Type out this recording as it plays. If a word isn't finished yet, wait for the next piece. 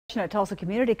At Tulsa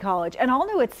Community College, and all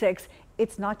new at 6,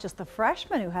 it's not just the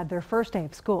freshmen who had their first day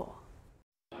of school.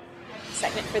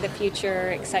 Excitement for the future,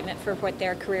 excitement for what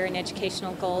their career and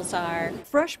educational goals are.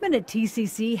 Freshmen at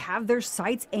TCC have their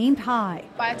sights aimed high.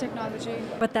 Biotechnology.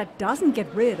 But that doesn't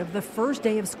get rid of the first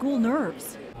day of school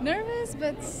nerves. Nervous,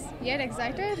 but yet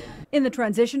excited. In the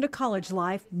transition to college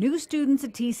life, new students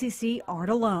at TCC aren't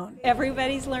alone.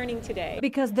 Everybody's learning today.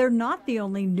 Because they're not the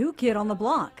only new kid on the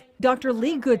block. Dr.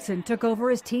 Lee Goodson took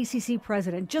over as TCC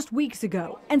president just weeks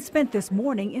ago and spent this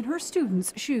morning in her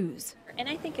students' shoes. And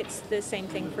I think it's the same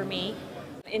thing for me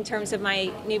in terms of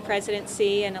my new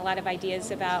presidency and a lot of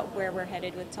ideas about where we're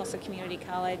headed with Tulsa Community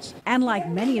College. And like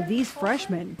many of these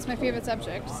freshmen, It's my favorite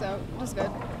subject, so it's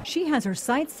good. she has her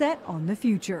sights set on the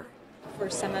future. For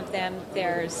some of them,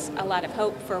 there's a lot of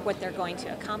hope for what they're going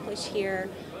to accomplish here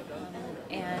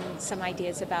and some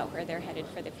ideas about where they're headed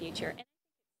for the future.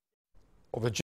 Well, the